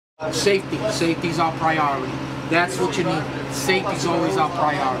Safety's our priority. That's what you need. Safety's always our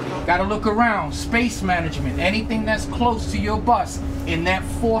priority. Gotta look around. Space management. Anything that's close to your bus in that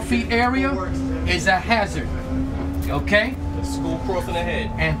 4 feet area is a hazard. Okay? The school crossing ahead.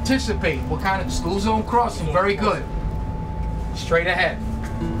 Anticipate what kind of school zone crossing. Very good. Straight ahead.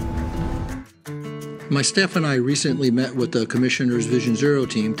 My staff and I recently met with the Commissioner's Vision Zero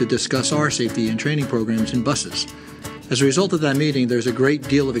team to discuss our safety and training programs in buses. As a result of that meeting, there's a great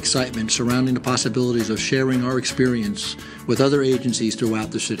deal of excitement surrounding the possibilities of sharing our experience with other agencies throughout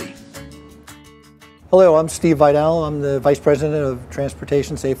the city. Hello, I'm Steve Vidal. I'm the Vice President of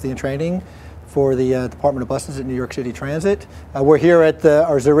Transportation Safety and Training for the Department of Buses at New York City Transit. We're here at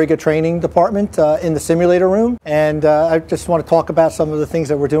our Zariga Training Department in the simulator room, and I just want to talk about some of the things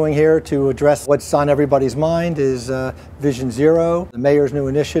that we're doing here to address what's on everybody's mind is Vision Zero, the Mayor's new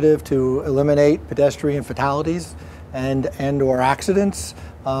initiative to eliminate pedestrian fatalities and or accidents.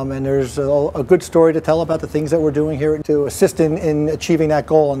 And there's a good story to tell about the things that we're doing here to assist in achieving that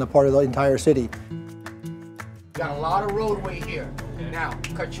goal on the part of the entire city. Got a lot of roadway here. Now,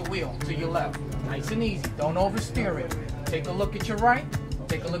 cut your wheel to your left. Nice and easy. Don't oversteer it. Take a look at your right.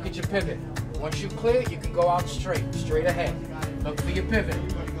 Take a look at your pivot. Once you're clear, you can go out straight ahead. Look for your pivot.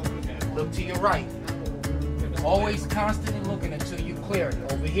 Look to your right. Always constantly looking until you clear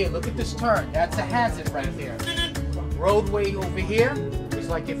it. Over here, look at this turn. That's a hazard right there. Roadway over here is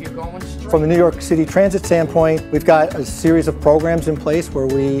like if you're going straight. From the New York City Transit standpoint, we've got a series of programs in place where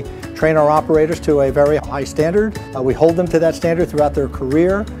we train our operators to a very high standard. We hold them to that standard throughout their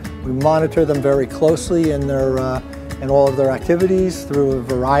career. We monitor them very closely in all of their activities through a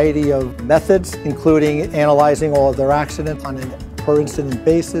variety of methods, including analyzing all of their accidents on a per incident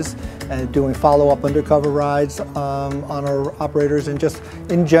basis and doing follow-up undercover rides on our operators, and just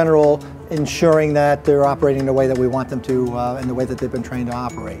in general ensuring that they're operating the way that we want them to and the way that they've been trained to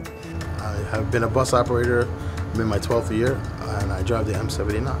operate. I have been a bus operator. I'm in my 12th year and I drive the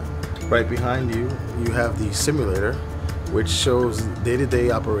M79. Right behind you, you have the simulator, which shows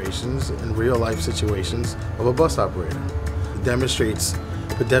day-to-day operations and real-life situations of a bus operator. It demonstrates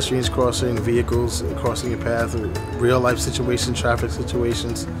pedestrians crossing, vehicles crossing a path, real-life situations, traffic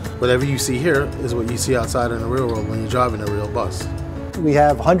situations. Whatever you see here is what you see outside in the real world when you're driving a real bus. We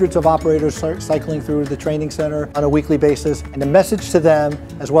have hundreds of operators cycling through the training center on a weekly basis, and the message to them,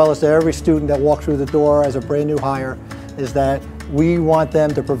 as well as to every student that walks through the door as a brand new hire, is that we want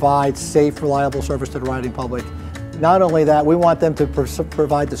them to provide safe, reliable service to the riding public. Not only that, we want them to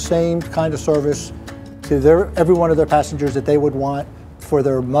provide the same kind of service to every one of their passengers that they would want for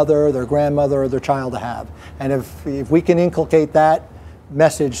their mother, their grandmother, or their child to have. And if we can inculcate that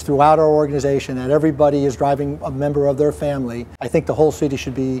message throughout our organization, that everybody is driving a member of their family, I think the whole city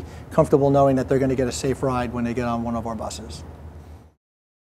should be comfortable knowing that they're going to get a safe ride when they get on one of our buses.